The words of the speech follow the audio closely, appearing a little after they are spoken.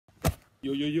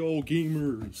Yo, yo, yo,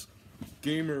 gamers!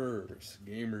 Gamers!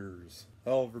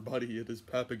 Hello everybody, it is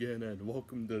Pep again and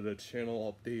welcome to the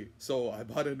channel update. So I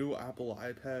bought a new Apple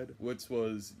iPad, which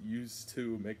was used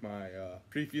to make my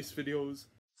previous videos.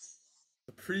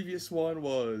 The previous one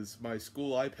was my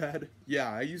school iPad.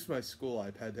 Yeah, I used my school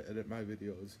iPad to edit my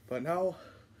videos. But now,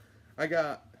 I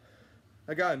got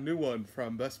a new one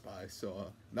from Best Buy,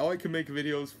 so now I can make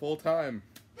videos full time.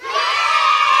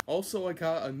 Also, I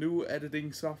got a new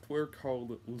editing software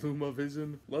called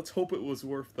LumaVision. Let's hope it was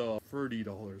worth the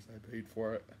 $30 I paid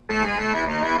for it.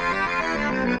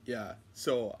 Yeah,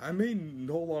 so I may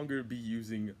no longer be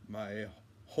using my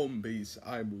home base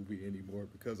iMovie anymore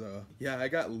because, yeah, I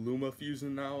got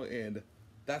LumaFusion now, and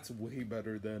that's way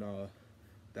better than,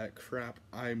 that crap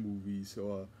iMovie,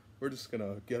 so, we're just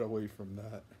gonna get away from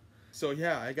that. So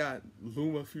yeah, I got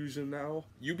LumaFusion now.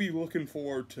 You be looking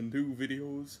forward to new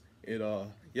videos.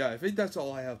 And yeah, I think that's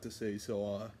all I have to say.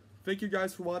 So thank you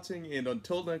guys for watching, and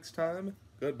until next time,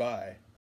 goodbye.